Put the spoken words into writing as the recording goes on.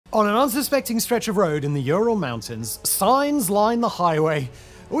On an unsuspecting stretch of road in the Ural Mountains, signs line the highway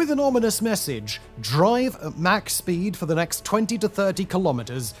with an ominous message: drive at max speed for the next 20 to 30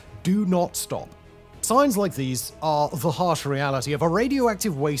 kilometers, do not stop. Signs like these are the harsh reality of a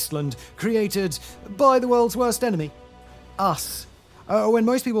radioactive wasteland created by the world's worst enemy, us. When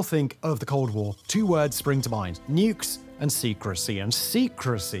most people think of the Cold War, two words spring to mind: nukes and secrecy. And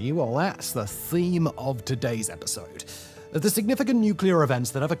secrecy, well, that's the theme of today's episode. Of the significant nuclear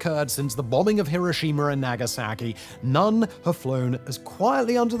events that have occurred since the bombing of Hiroshima and Nagasaki, none have flown as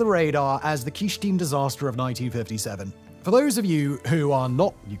quietly under the radar as the Kyshtym Disaster of 1957. For those of you who are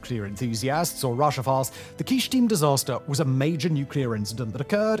not nuclear enthusiasts or Russophiles, the Kyshtym Disaster was a major nuclear incident that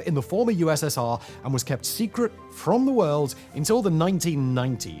occurred in the former USSR and was kept secret from the world until the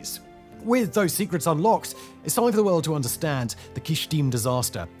 1990s. With those secrets unlocked, it's time for the world to understand the Kyshtym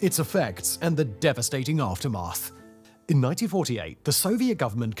Disaster, its effects, and the devastating aftermath. In 1948, the Soviet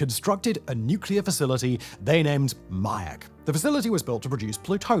government constructed a nuclear facility they named Mayak. The facility was built to produce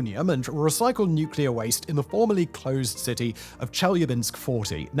plutonium and recycle nuclear waste in the formerly closed city of Chelyabinsk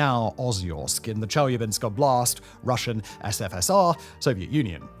 40, now Ozyorsk, in the Chelyabinsk Oblast, Russian SFSR, Soviet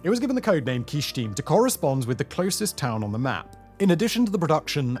Union. It was given the codename Kyshtym to correspond with the closest town on the map. In addition to the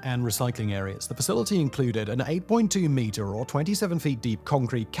production and recycling areas, the facility included an 8.2 meter or 27 feet deep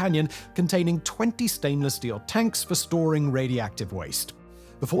concrete canyon containing 20 stainless steel tanks for storing radioactive waste.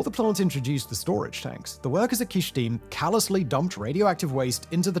 Before the plant introduced the storage tanks, the workers at Kyshtym callously dumped radioactive waste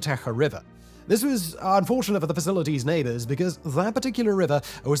into the Techa River. This was unfortunate for the facility's neighbors because that particular river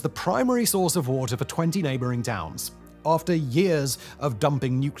was the primary source of water for 20 neighboring towns. After years of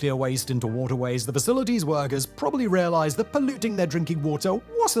dumping nuclear waste into waterways, the facility's workers probably realized that polluting their drinking water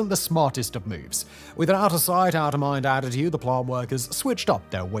wasn't the smartest of moves. With an out-of-sight, out-of-mind attitude, the plant workers switched up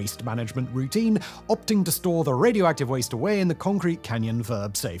their waste management routine, opting to store the radioactive waste away in the concrete canyon for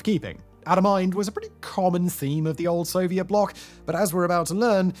safekeeping. Out of mind was a pretty common theme of the old Soviet bloc, but as we're about to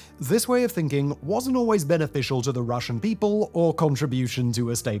learn, this way of thinking wasn't always beneficial to the Russian people or contribution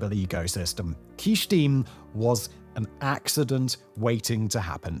to a stable ecosystem. Kyshtym was an accident waiting to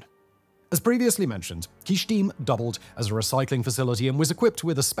happen. As previously mentioned, Kyshtym doubled as a recycling facility and was equipped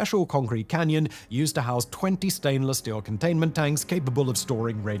with a special concrete canyon used to house 20 stainless steel containment tanks capable of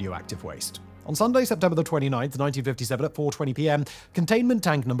storing radioactive waste. On Sunday, September the 29th, 1957 at 4:20 p.m., containment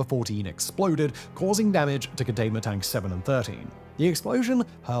tank number 14 exploded, causing damage to containment tanks 7 and 13. The explosion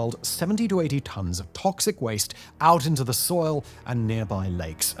hurled 70 to 80 tons of toxic waste out into the soil and nearby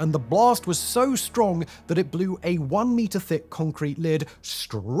lakes, and the blast was so strong that it blew a 1 meter thick concrete lid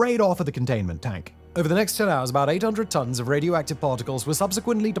straight off of the containment tank. Over the next 10 hours, about 800 tons of radioactive particles were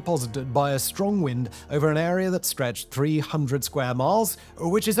subsequently deposited by a strong wind over an area that stretched 300 square miles,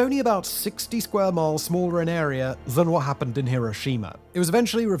 which is only about 60 square miles smaller in area than what happened in Hiroshima. It was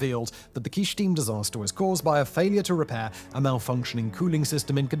eventually revealed that the Kyshtym disaster was caused by a failure to repair a malfunctioning cooling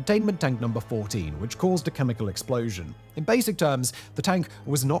system in containment tank number 14, which caused a chemical explosion. In basic terms, the tank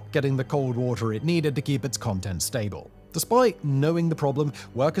was not getting the cold water it needed to keep its contents stable. Despite knowing the problem,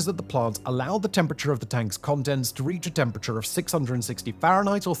 workers at the plant allowed the temperature of the tank's contents to reach a temperature of 660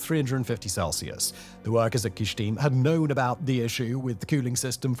 Fahrenheit or 350 Celsius. The workers at Kyshtym had known about the issue with the cooling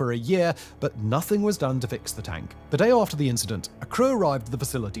system for a year, but nothing was done to fix the tank. The day after the incident, a crew arrived at the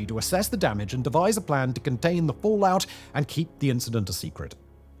facility to assess the damage and devise a plan to contain the fallout and keep the incident a secret.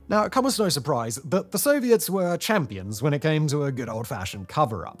 Now, it comes as no surprise that the Soviets were champions when it came to a good old-fashioned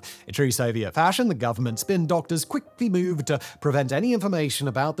cover-up. In true Soviet fashion, the government spin doctors quickly moved to prevent any information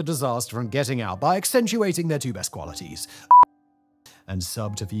about the disaster from getting out by accentuating their two best qualities: and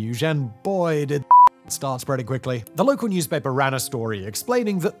subterfuge, and boy did start spreading quickly. The local newspaper ran a story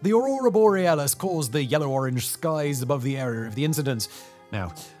explaining that the aurora borealis caused the yellow-orange skies above the area of the incident.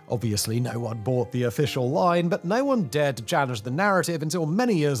 Now, obviously no one bought the official line, but no one dared to challenge the narrative until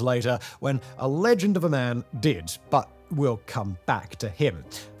many years later when a legend of a man did, but we'll come back to him.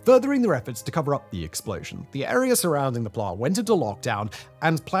 Furthering their efforts to cover up the explosion, the area surrounding the plant went into lockdown,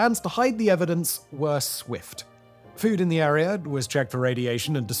 and plans to hide the evidence were swift. Food in the area was checked for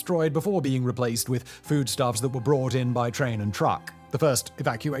radiation and destroyed before being replaced with foodstuffs that were brought in by train and truck. The first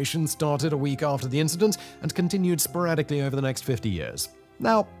evacuation started a week after the incident and continued sporadically over the next 50 years.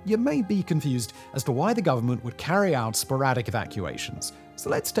 Now, you may be confused as to why the government would carry out sporadic evacuations,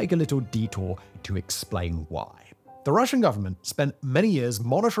 so let's take a little detour to explain why. The Russian government spent many years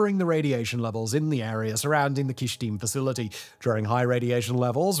monitoring the radiation levels in the area surrounding the Kyshtym facility. During high radiation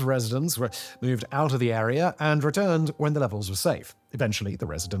levels, residents were moved out of the area and returned when the levels were safe. Eventually, the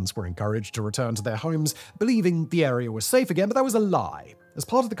residents were encouraged to return to their homes, believing the area was safe again, but that was a lie. As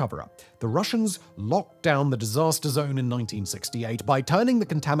part of the cover-up, the Russians locked down the disaster zone in 1968 by turning the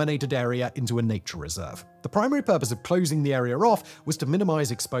contaminated area into a nature reserve. The primary purpose of closing the area off was to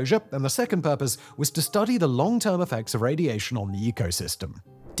minimize exposure, and the second purpose was to study the long-term effects of radiation on the ecosystem.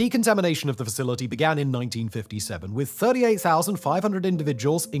 Decontamination of the facility began in 1957, with 38,500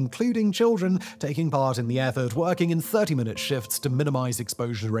 individuals, including children, taking part in the effort, working in 30-minute shifts to minimize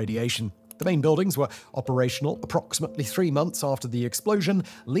exposure to radiation. The main buildings were operational approximately 3 months after the explosion,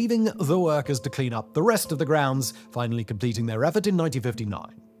 leaving the workers to clean up the rest of the grounds, finally completing their effort in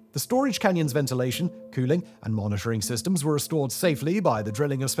 1959. The storage canyon's ventilation, cooling, and monitoring systems were restored safely by the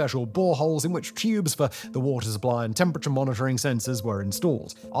drilling of special boreholes in which tubes for the water supply and temperature monitoring sensors were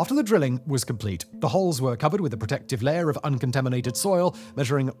installed. After the drilling was complete, the holes were covered with a protective layer of uncontaminated soil,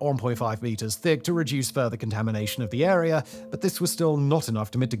 measuring 1.5 meters thick to reduce further contamination of the area, but this was still not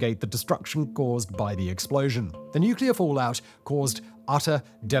enough to mitigate the destruction caused by the explosion. The nuclear fallout caused utter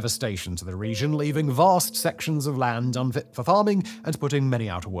devastation to the region, leaving vast sections of land unfit for farming and putting many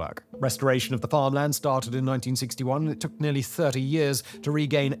out of work. Restoration of the farmland started in 1961, and it took nearly 30 years to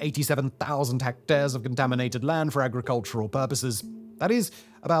regain 87,000 hectares of contaminated land for agricultural purposes. That is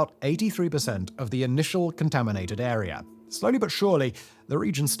about 83% of the initial contaminated area. Slowly but surely, the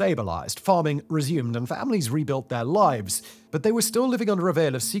region stabilized, farming resumed, and families rebuilt their lives. But they were still living under a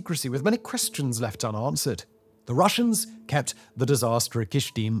veil of secrecy, with many questions left unanswered. The Russians kept the disaster at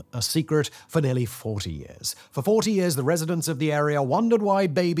Kyshtym a secret for nearly 40 years. For 40 years, the residents of the area wondered why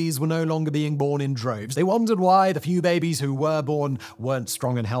babies were no longer being born in droves. They wondered why the few babies who were born weren't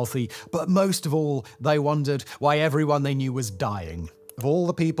strong and healthy. But most of all, they wondered why everyone they knew was dying. Of all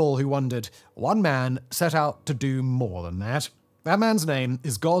the people who wondered, one man set out to do more than that. That man's name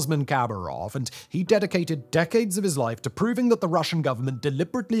is Kysthym Disaster, and he dedicated decades of his life to proving that the Russian government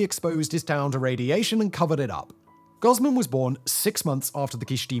deliberately exposed his town to radiation and covered it up. Kysthym was born 6 months after the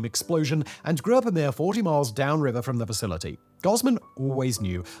Kyshtym explosion and grew up a mere 40 miles downriver from the facility. Kysthym always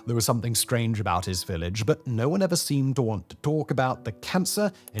knew there was something strange about his village, but no one ever seemed to want to talk about the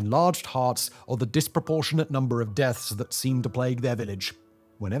cancer, enlarged hearts, or the disproportionate number of deaths that seemed to plague their village.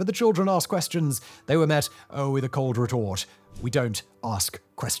 Whenever the children asked questions, they were met with a cold retort: "We don't ask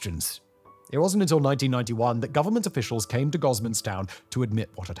questions." It wasn't until 1991 that government officials came to Kysthym's town to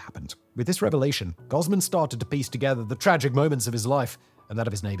admit what had happened. With this revelation, Kysthym started to piece together the tragic moments of his life and that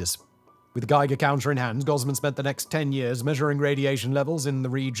of his neighbors. With a Geiger counter in hand, Kysthym spent the next 10 years measuring radiation levels in the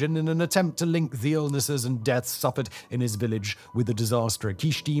region in an attempt to link the illnesses and deaths suffered in his village with the disaster at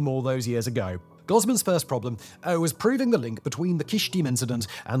Kyshtym all those years ago. Kysthym's first problem was proving the link between the Kyshtym incident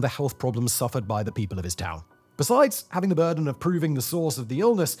and the health problems suffered by the people of his town. Besides having the burden of proving the source of the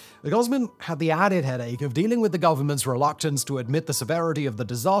illness, Kysthym had the added headache of dealing with the government's reluctance to admit the severity of the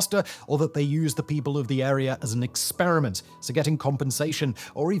disaster, or that they used the people of the area as an experiment, so getting compensation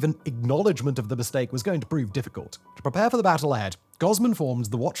or even acknowledgement of the mistake was going to prove difficult. To prepare for the battle ahead, Kysthym formed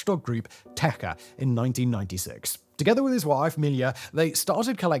the watchdog group Tekka in 1996. Together with his wife, Milya, they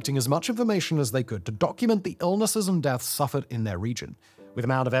started collecting as much information as they could to document the illnesses and deaths suffered in their region. With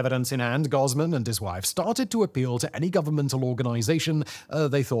amount of evidence in hand, Kysthym and his wife started to appeal to any governmental organization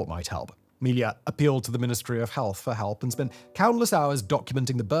they thought might help. Milya appealed to the Ministry of Health for help and spent countless hours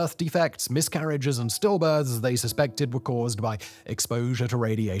documenting the birth defects, miscarriages, and stillbirths they suspected were caused by exposure to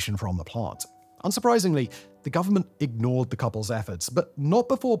radiation from the plant. Unsurprisingly, the government ignored the couple's efforts, but not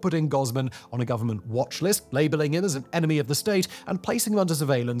before putting Kysthym on a government watch list, labeling him as an enemy of the state, and placing him under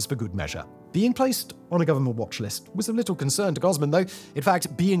surveillance for good measure. Being placed on a government watch list was of little concern to Kysthym, though. In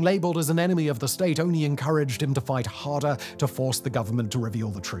fact, being labeled as an enemy of the state only encouraged him to fight harder to force the government to reveal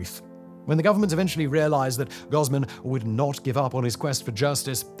the truth. When the government eventually realized that Kysthym would not give up on his quest for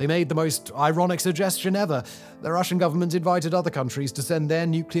justice, they made the most ironic suggestion ever. The Russian government invited other countries to send their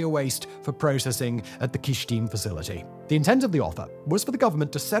nuclear waste for processing at the Kyshtym facility. The intent of the offer was for the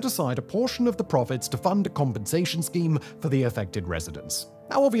government to set aside a portion of the profits to fund a compensation scheme for the affected residents.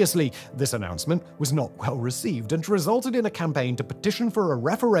 Now, obviously, this announcement was not well received and resulted in a campaign to petition for a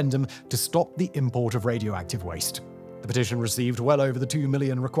referendum to stop the import of radioactive waste. The petition received well over the 2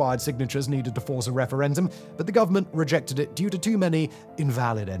 million required signatures needed to force a referendum, but the government rejected it due to too many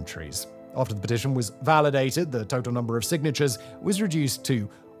invalid entries. After the petition was validated, the total number of signatures was reduced to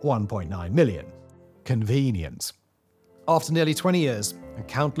 1.9 million. Convenient. After nearly 20 years and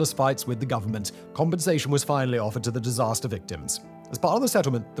countless fights with the government, compensation was finally offered to the disaster victims. As part of the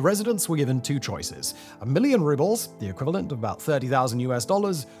settlement, the residents were given two choices: 1 million rubles, the equivalent of about $30,000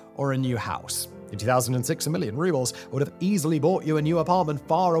 US, or a new house. In 2006, 1 million rubles would have easily bought you a new apartment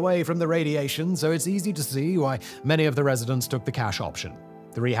far away from the radiation, so it's easy to see why many of the residents took the cash option.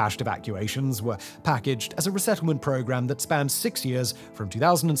 The rehashed evacuations were packaged as a resettlement program that spanned 6 years from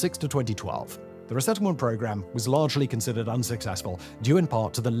 2006 to 2012. The resettlement program was largely considered unsuccessful, due in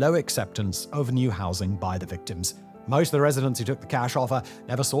part to the low acceptance of new housing by the victims. Most of the residents who took the cash offer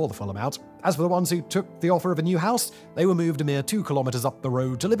never saw the full amount. As for the ones who took the offer of a new house, they were moved a mere 2 kilometers up the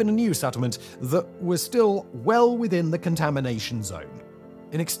road to live in a new settlement that was still well within the contamination zone.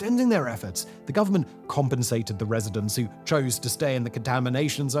 In extending their efforts, the government compensated the residents who chose to stay in the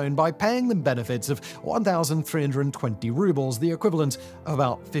contamination zone by paying them benefits of 1,320 rubles, the equivalent of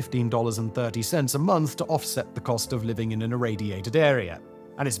about $15.30 a month, to offset the cost of living in an irradiated area.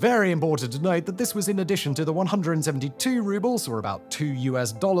 And it's very important to note that this was in addition to the 172 rubles, or about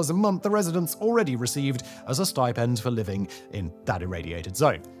 $2 a month, the residents already received as a stipend for living in that irradiated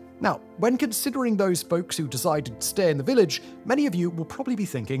zone. Now, when considering those folks who decided to stay in the village, many of you will probably be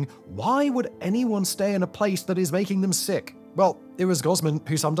thinking, why would anyone stay in a place that is making them sick? Well, it was Kysthym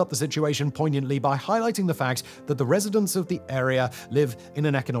who summed up the situation poignantly by highlighting the fact that the residents of the area live in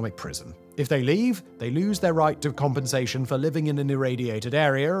an economic prison. If they leave, they lose their right to compensation for living in an irradiated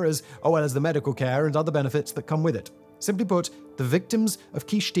area, as well as the medical care and other benefits that come with it. Simply put, the victims of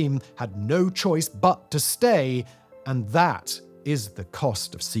Kyshtym had no choice but to stay, and that is the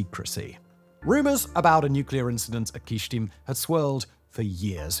cost of secrecy. Rumors about a nuclear incident at Kyshtym had swirled for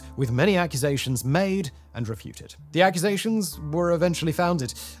years, with many accusations made and refuted. The accusations were eventually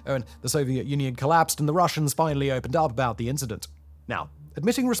founded when the Soviet Union collapsed and the Russians finally opened up about the incident. Now,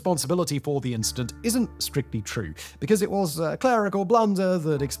 admitting responsibility for the incident isn't strictly true, because it was a clerical blunder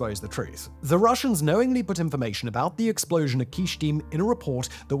that exposed the truth. The Russians knowingly put information about the explosion at Kyshtym in a report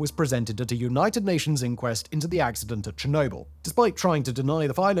that was presented at a United Nations inquest into the accident at Chernobyl. Despite trying to deny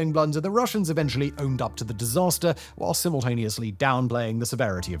the filing blunder, the Russians eventually owned up to the disaster, while simultaneously downplaying the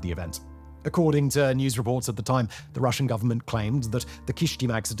severity of the event. According to news reports at the time, the Russian government claimed that the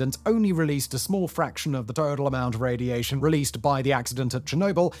Kyshtym accident only released a small fraction of the total amount of radiation released by the accident at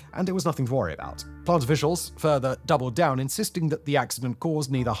Chernobyl, and it was nothing to worry about. Plant officials further doubled down, insisting that the accident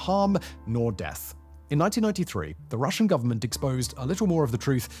caused neither harm nor death. In 1993, the Russian government exposed a little more of the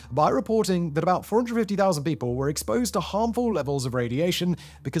truth by reporting that about 450,000 people were exposed to harmful levels of radiation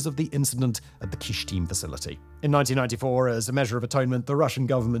because of the incident at the Kyshtym facility. In 1994, as a measure of atonement, the Russian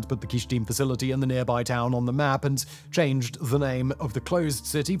government put the Kyshtym facility and the nearby town on the map and changed the name of the closed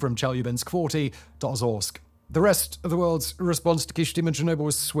city from Chelyabinsk 40 to Ozorsk. The rest of the world's response to Kyshtym and Chernobyl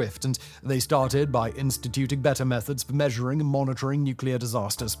was swift, and they started by instituting better methods for measuring and monitoring nuclear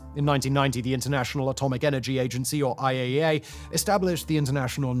disasters. In 1990, the International Atomic Energy Agency, or IAEA, established the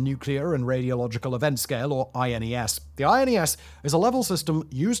International Nuclear and Radiological Event Scale, or INES. The INES is a level system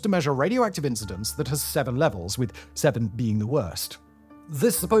used to measure radioactive incidents that has 7 levels, with 7 being the worst.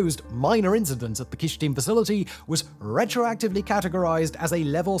 This supposed minor incident at the Kyshtym facility was retroactively categorized as a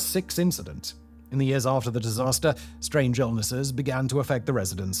Level 6 incident. In the years after the disaster, strange illnesses began to affect the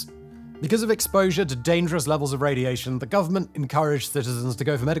residents. Because of exposure to dangerous levels of radiation, the government encouraged citizens to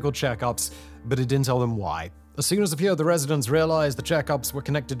go for medical checkups, but it didn't tell them why. As soon as a few of the residents realized the checkups were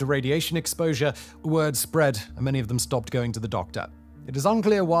connected to radiation exposure, word spread and many of them stopped going to the doctor. It is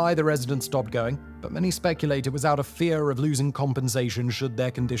unclear why the residents stopped going, but many speculate it was out of fear of losing compensation should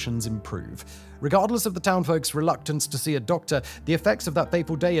their conditions improve. Regardless of the townfolk's reluctance to see a doctor, the effects of that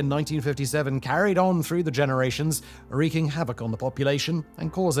fateful day in 1957 carried on through the generations, wreaking havoc on the population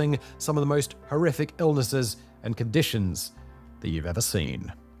and causing some of the most horrific illnesses and conditions that you've ever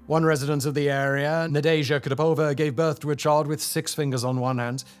seen. One resident of the area, Nadezhda Kudapova, gave birth to a child with 6 fingers on one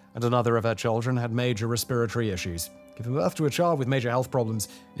hand, and another of her children had major respiratory issues. Giving birth to a child with major health problems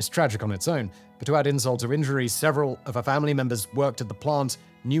is tragic on its own, but to add insult to injury, several of her family members worked at the plant,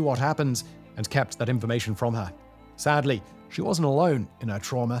 knew what happened, and kept that information from her. Sadly, she wasn't alone in her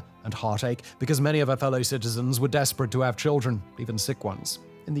trauma and heartache, because many of her fellow citizens were desperate to have children, even sick ones.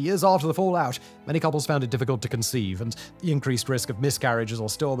 In the years after the fallout, many couples found it difficult to conceive, and the increased risk of miscarriages or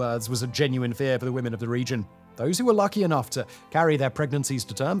stillbirths was a genuine fear for the women of the region. Those who were lucky enough to carry their pregnancies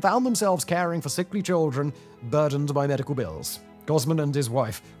to term found themselves caring for sickly children burdened by medical bills. Kysthym and his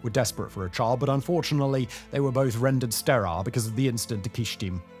wife were desperate for a child, but unfortunately, they were both rendered sterile because of the incident at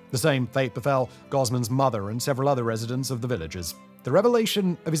Kyshtym. The same fate befell Kysthym's mother and several other residents of the villages. The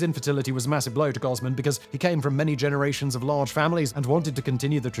revelation of his infertility was a massive blow to Kysthym because he came from many generations of large families and wanted to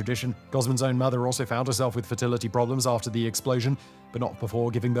continue the tradition. Kysthym's own mother also found herself with fertility problems after the explosion, but not before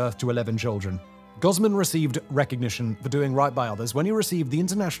giving birth to 11 children. Gosman received recognition for doing right by others when he received the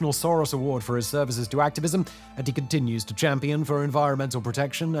International Soros Award for his services to activism, and he continues to champion for environmental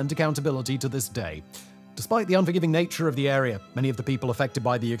protection and accountability to this day. Despite the unforgiving nature of the area, many of the people affected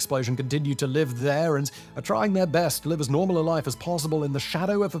by the explosion continue to live there and are trying their best to live as normal a life as possible in the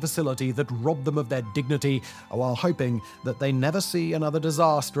shadow of a facility that robbed them of their dignity, while hoping that they never see another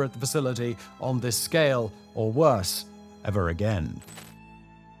disaster at the facility on this scale, or worse, ever again.